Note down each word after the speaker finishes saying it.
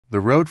The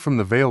road from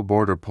the Vale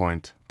border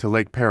point to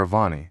Lake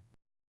Paravani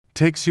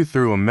takes you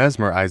through a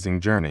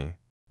mesmerizing journey,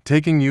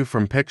 taking you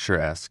from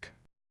picturesque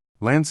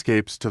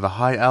landscapes to the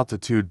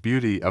high-altitude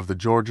beauty of the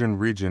Georgian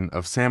region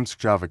of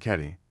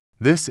Samtskhe-Javakheti.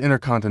 This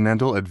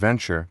intercontinental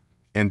adventure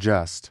isn't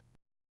just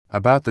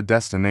about the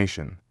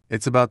destination.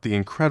 It's about the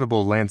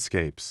incredible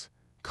landscapes,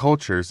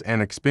 cultures,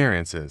 and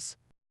experiences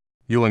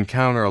you'll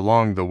encounter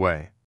along the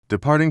way.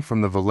 Departing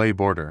from the Valais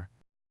border,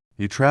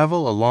 you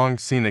travel along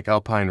scenic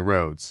Alpine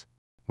roads.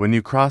 When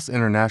you cross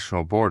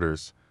international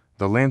borders,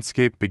 the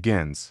landscape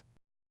begins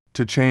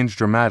to change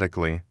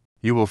dramatically.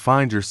 You will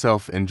find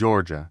yourself in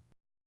Georgia,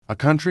 a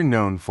country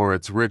known for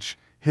its rich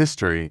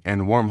history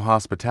and warm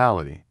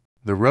hospitality.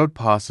 The road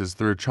passes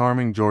through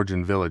charming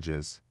Georgian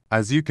villages.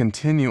 As you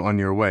continue on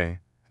your way,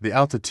 the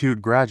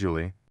altitude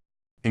gradually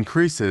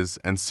increases,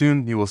 and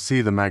soon you will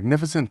see the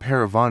magnificent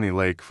Paravani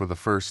Lake for the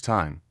first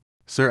time.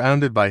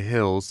 Surrounded by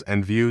hills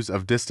and views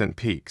of distant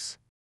peaks,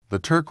 the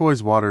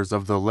turquoise waters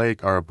of the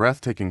lake are a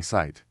breathtaking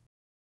sight.